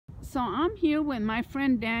So I'm here with my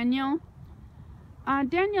friend Daniel.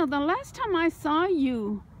 Daniel, the last time I saw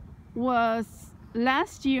you was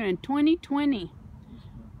last year in 2020.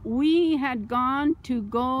 We had gone to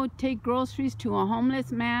go take groceries to a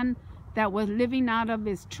homeless man that was living out of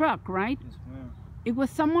his truck, right? Yes, ma'am. It was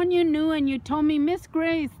someone you knew, and you told me, Miss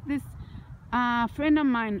Grace, this friend of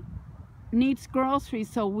mine needs groceries.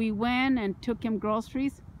 So we went and took him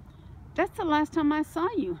groceries. That's the last time I saw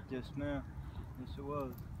you. Yes, ma'am. Yes, it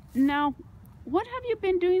was. Now, what have you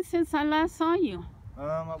been doing since I last saw you?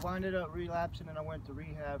 I winded up relapsing and I went to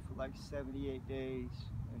rehab for like 78 days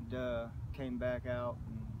and came back out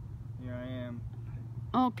and here I am.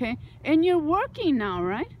 Okay, and you're working now,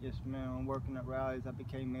 right? Yes, ma'am. I'm working at Rally's. I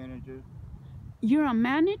became manager. You're a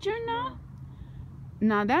manager now?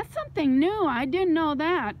 Now that's something new. I didn't know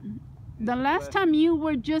that. The last time you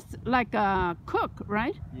were just like a cook,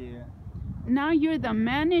 right? Yeah. Now you're the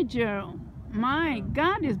manager. My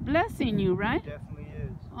God is blessing you, right? It definitely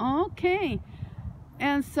is. Okay.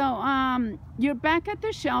 And so you're back at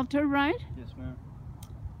the shelter, right? Yes, ma'am.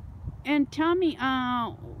 And tell me,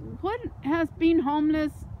 what has being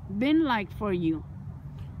homeless been like for you?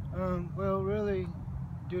 Well, really,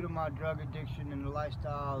 due to my drug addiction and the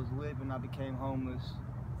lifestyle I was living, I became homeless.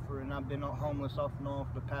 And I've been homeless off and on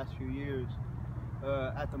for the past few years.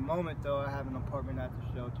 At the moment, though, I have an apartment at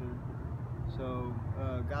the shelter. So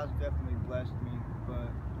God's definitely blessed me. But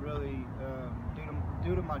really,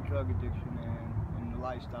 due to my drug addiction and the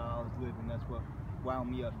lifestyle I was living, that's what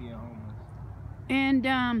wound me up being homeless.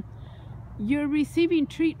 And you're receiving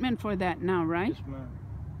treatment for that now, right? Yes, ma'am.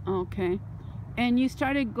 Okay. And you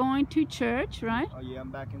started going to church, right? Oh, yeah,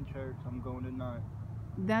 I'm back in church. I'm going tonight.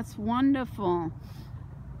 That's wonderful.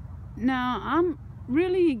 Now, I'm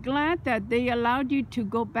really glad that they allowed you to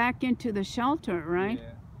go back into the shelter, right? Yeah.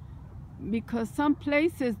 Because some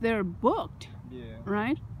places they're booked, Yeah.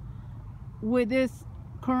 right? With this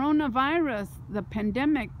coronavirus, the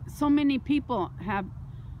pandemic, so many people have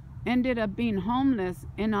ended up being homeless,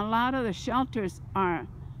 and a lot of the shelters are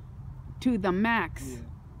to the max. Yeah.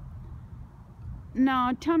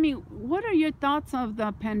 Now, tell me, what are your thoughts of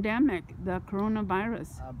the pandemic, the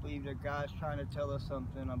coronavirus? I believe that God's trying to tell us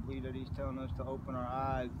something. I believe that He's telling us to open our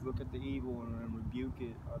eyes, look at the evil, and rebuke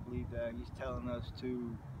it. I believe that He's telling us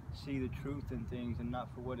to see the truth in things and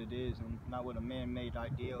not for what it is, and not what a man-made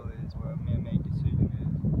ideal is or a man-made decision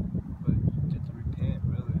is, but just to repent,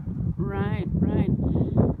 really. Right, right.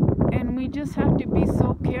 And we just have to be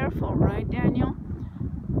so careful, right, Daniel?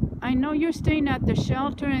 I know you're staying at the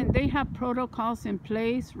shelter and they have protocols in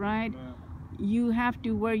place, right? Yeah. You have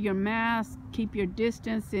to wear your mask, keep your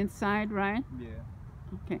distance inside, right? Yeah.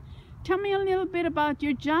 Okay. Tell me a little bit about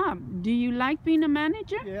your job. Do you like being a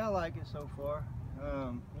manager? Yeah, I like it so far.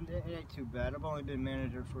 It ain't too bad. I've only been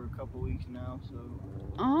manager for a couple weeks now, so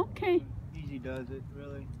Okay. easy does it,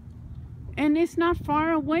 really. And it's not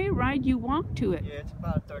far away, right? You walk to it. Yeah, it's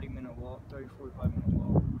about a 30-minute walk, 45-minute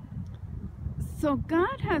walk. So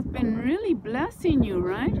God has been really blessing you,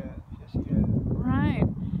 right? Yeah, yes, He has. Right.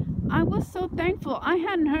 I was so thankful. I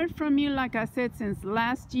hadn't heard from you, like I said, since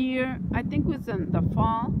last year. I think it was in the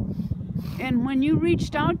fall. And when you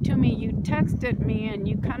reached out to me, you texted me and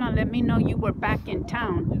you kind of let me know you were back in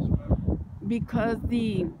town. Yes, ma'am. Because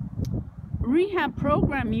the rehab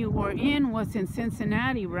program you were in was in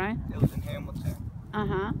Cincinnati, right? It was in Hamilton.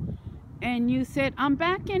 Uh-huh. And you said, I'm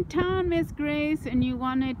back in town, Miss Grace, and you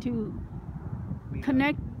wanted to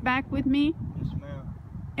connect back with me. Yes, ma'am.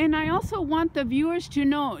 And I also want the viewers to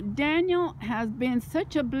know Daniel has been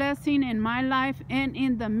such a blessing in my life and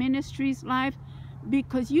in the ministry's life,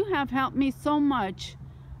 because you have helped me so much.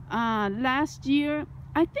 Last year,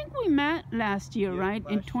 I think we met last year, right?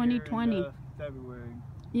 In 2020. Year in, February.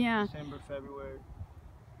 Yeah. December, February.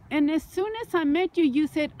 And as soon as I met you, you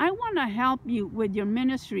said, I want to help you with your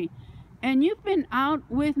ministry. And you've been out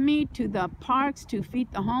with me to the parks to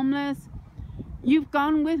feed the homeless. You've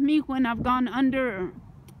gone with me when I've gone under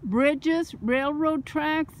bridges, railroad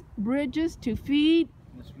tracks, bridges to feed.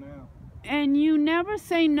 Yes, ma'am. And you never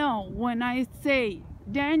say no. When I say,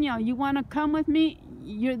 Daniel, you want to come with me?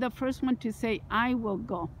 You're the first one to say, I will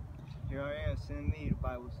go. Here I am, send me, the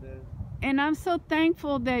Bible says. And I'm so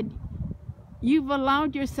thankful that you've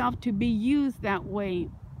allowed yourself to be used that way,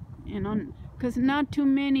 you know, because not too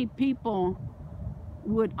many people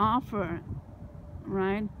would offer,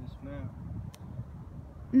 right? Yes, ma'am.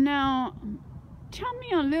 Now, tell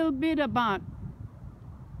me a little bit about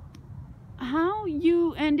how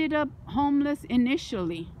you ended up homeless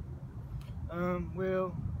initially.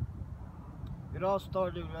 Well, it all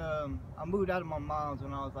started, I moved out of my mom's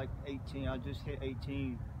when I was like 18. I just hit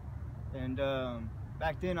 18. And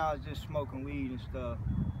back then I was just smoking weed and stuff.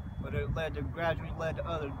 but it gradually led to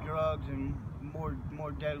other drugs and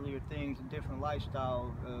more deadlier things, and different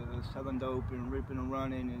lifestyles, selling dope and ripping and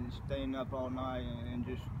running and staying up all night and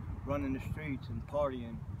just running the streets and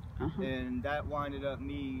partying. And that winded up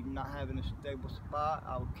me not having a stable spot.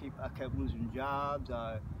 I kept losing jobs.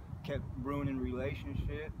 I kept ruining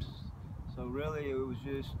relationships. So really, it was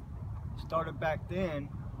just started back then.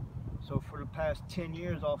 So for the past 10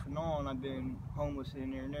 years, off and on, I've been homeless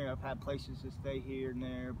in here and there. I've had places to stay here and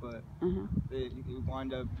there, but it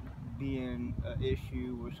wound up being an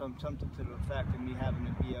issue or something to the effect of me having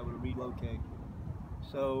to be able to relocate.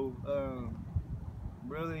 So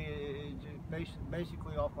really, it just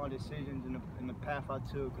basically off my decisions and the path I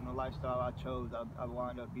took and the lifestyle I chose, I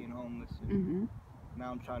wound up being homeless. And now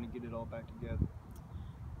I'm trying to get it all back together.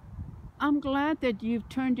 I'm glad that you've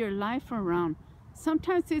turned your life around.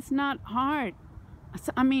 Sometimes it's not hard.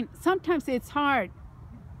 I mean, sometimes it's hard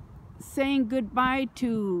saying goodbye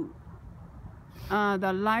to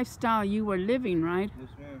the lifestyle you were living, right? Yes,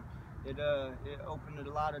 ma'am. It opened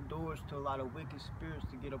a lot of doors to a lot of wicked spirits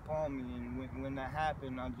to get upon me, and when that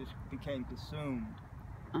happened, I just became consumed,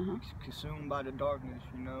 consumed by the darkness,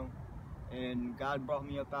 you know. And God brought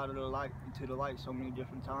me up out of the light into the light so many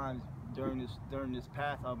different times during this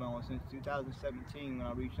path I've been on since 2017 when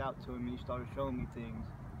I reached out to him and he started showing me things.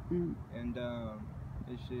 And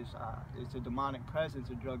it's just it's a demonic presence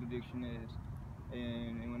a drug addiction is,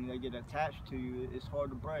 and when they get attached to you, it's hard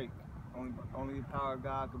to break. Only the power of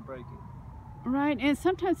God can break it. Right, and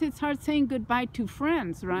sometimes it's hard saying goodbye to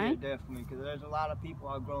friends, right? Yeah, definitely, because there's a lot of people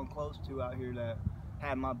I've grown close to out here that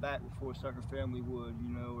had my back before a certain family would, you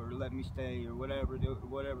know, or let me stay, or whatever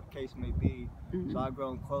the case may be. So I've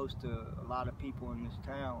grown close to a lot of people in this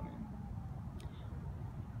town.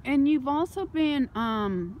 And you've also been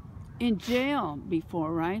in jail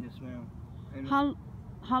before, right? Yes, ma'am. And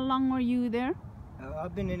how long were you there?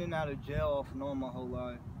 I've been in and out of jail off and on my whole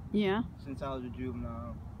life. Yeah. Since I was a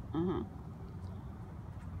juvenile.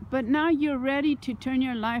 But now you're ready to turn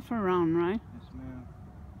your life around, right? Yes, ma'am.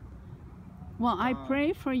 Well, I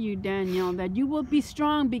pray for you, Daniel, that you will be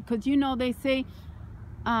strong, because you know they say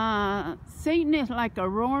Satan is like a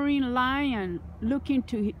roaring lion looking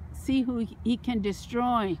to see who he can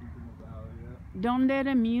destroy. Don't let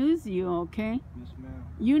him use you, okay? Yes, ma'am.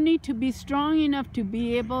 You need to be strong enough to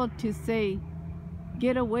be able to say,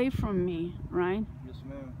 get away from me, right? Yes,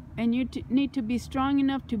 ma'am. And you need to be strong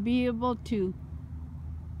enough to be able to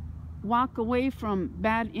walk away from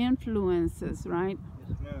bad influences, right?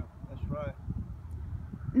 Yes, ma'am. That's right.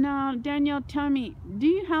 Now, Daniel, tell me, do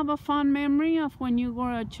you have a fond memory of when you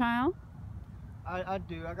were a child? I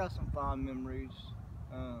do. I got some fond memories.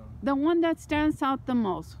 The one that stands out the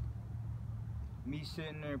most? Me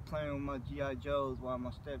sitting there playing with my G.I. Joes while my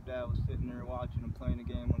stepdad was sitting there watching and playing the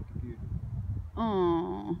game on the computer.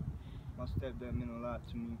 Oh. My stepdad meant a lot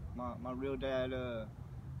to me. My real dad,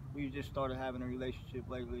 we just started having a relationship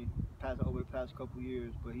lately, over the past couple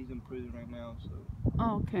years, but he's in prison right now, so.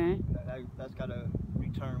 Okay. That's got to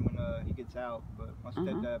return when he gets out, but my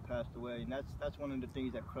stepdad passed away, and that's one of the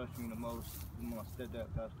things that crushed me the most when my stepdad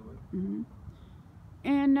passed away.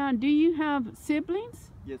 And do you have siblings?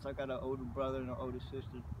 Yes, I got an older brother and an older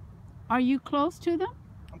sister. Are you close to them?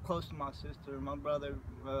 I'm close to my sister. My brother,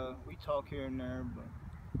 we talk here and there,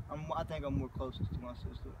 but I think I'm more closest to my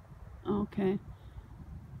sister. Okay.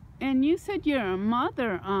 And you said your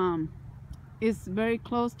mother is very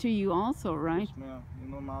close to you also, right? Yes, ma'am.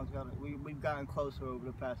 My mom's we've gotten closer over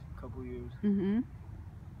the past couple years.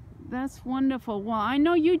 That's wonderful. Well, I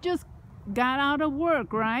know you just got out of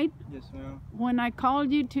work, right? Yes, ma'am. When I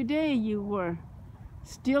called you today, you were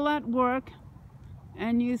still at work,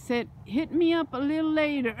 and you said, hit me up a little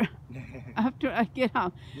later after I get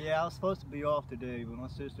out. Yeah, I was supposed to be off today, but my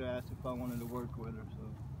sister asked if I wanted to work with her, so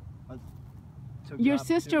I took Your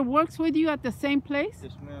sister works with you at the same place?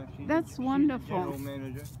 Yes, ma'am. That's wonderful. She's the general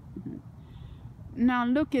manager. Now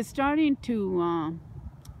look, it's starting to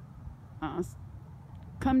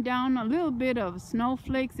come down a little bit of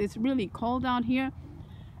snowflakes. It's really cold out here.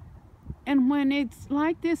 And when it's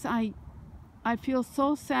like this, I feel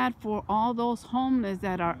so sad for all those homeless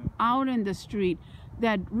that are out in the street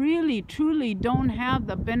that really, truly don't have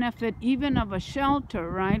the benefit even of a shelter,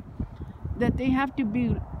 right? That they have to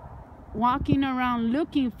be walking around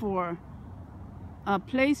looking for a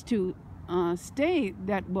place to stay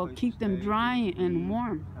that will keep them dry and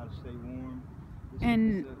warm. How to stay warm.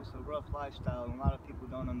 It's a rough lifestyle, and a lot of people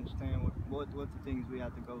don't understand what the things we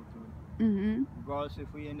have to go through. Regardless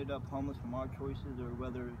if we ended up homeless from our choices or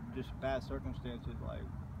whether just bad circumstances, like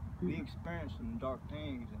we experience some dark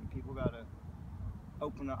things, and people gotta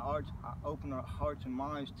open our hearts and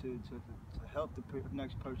minds to help the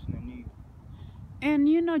next person in need. And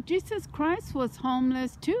you know, Jesus Christ was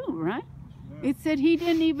homeless too, right? Yeah. It said he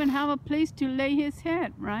didn't even have a place to lay his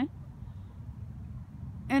head, right?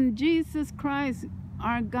 And Jesus Christ,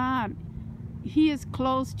 our God, he is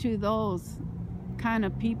close to those kind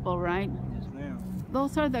of people, right? Yes, ma'am.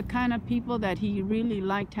 Those are the kind of people that he really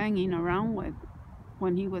liked hanging around with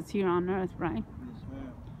when he was here on earth, right? Yes,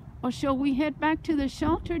 ma'am. Or shall we head back to the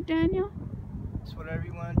shelter, Daniel? It's whatever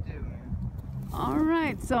you want to do, man. All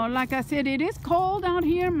right, so like I said, it is cold out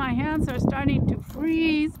here. My hands are starting to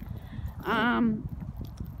freeze.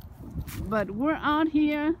 But we're out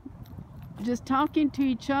here just talking to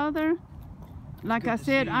each other. Like I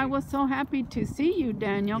said, I was so happy to see you,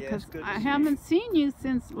 Daniel, because I haven't seen you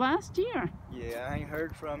since last year. Yeah, I ain't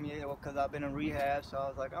heard from you because I've been in rehab, so I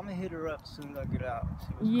was like, I'm going to hit her up as soon as I get out.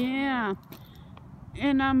 Yeah.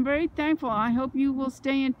 And I'm very thankful. I hope you will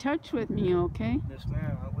stay in touch with me, okay? Yes,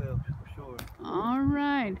 ma'am, I will, for sure. All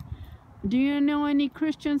right. Do you know any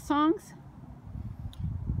Christian songs?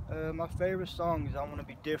 My favorite song is I Want to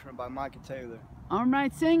Be Different by Micah Taylor. All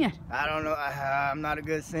right, sing it. I don't know. I'm not a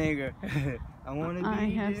good singer. I want to be I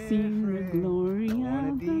have different. seen the glory I want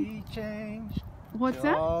of to the... be changed. What's Till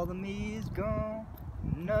that? all of me is gone.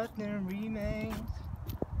 Nothing remains.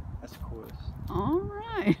 That's the chorus. All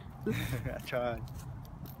right. I tried.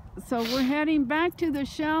 So we're heading back to the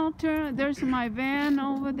shelter. There's my van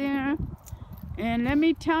over there. And let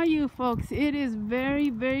me tell you, folks, it is very,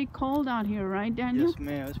 very cold out here, right, Daniel? Yes,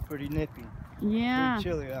 ma'am. It's pretty nippy. Yeah. Pretty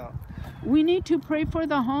chilly out. We need to pray for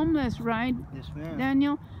the homeless, right, Yes, ma'am.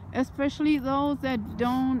 Daniel? Especially those that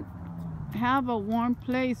don't have a warm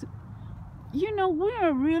place. You know, we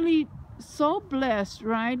are really so blessed,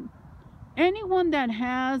 right? Anyone that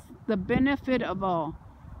has the benefit of a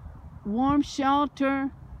warm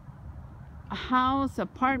shelter, a house,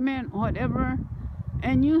 apartment, whatever,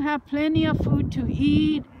 and you have plenty of food to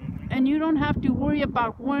eat, and you don't have to worry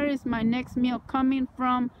about where is my next meal coming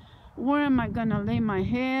from, where am I gonna lay my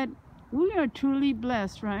head. We are truly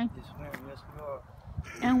blessed, right? Yes, ma'am. Yes, we are.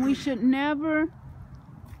 And we should never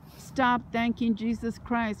stop thanking Jesus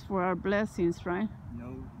Christ for our blessings, right?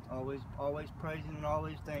 No, always praising and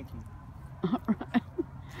always thanking. All right.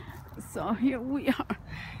 So here we are.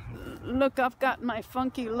 Look, I've got my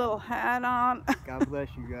funky little hat on. God bless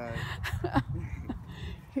you guys.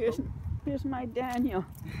 Here's my Daniel.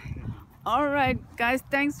 All right, guys,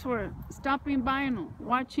 thanks for stopping by and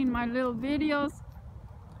watching my little videos.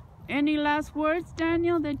 Any last words,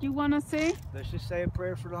 Daniel, that you want to say? Let's just say a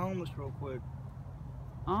prayer for the homeless real quick.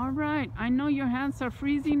 All right. I know your hands are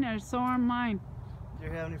freezing, and so are mine.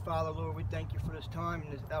 Dear Heavenly Father, Lord, we thank you for this time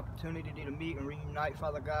and this opportunity to meet and reunite,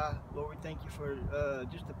 Father God. Lord, we thank you for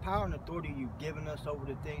just the power and authority you've given us over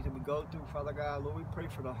the things that we go through, Father God. Lord, we pray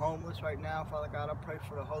for the homeless right now, Father God. I pray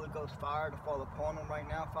for the Holy Ghost fire to fall upon them right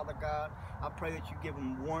now, Father God. I pray that you give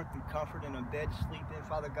them warmth and comfort in a bed to sleep in,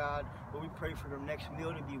 Father God. Lord, we pray for their next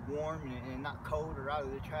meal to be warm and not cold or out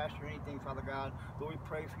of the trash or anything, Father God. Lord, we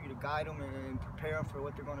pray for you to guide them and prepare them for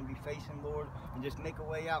what they're going to be facing, Lord, and just make a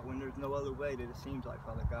way out when there's no other way that it seems like,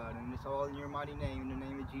 Father God. And it's all in your mighty name. In the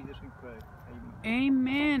name of Jesus we pray.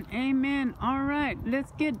 Amen. Amen. Amen. All right.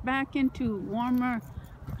 Let's get back into warmer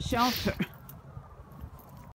shelter.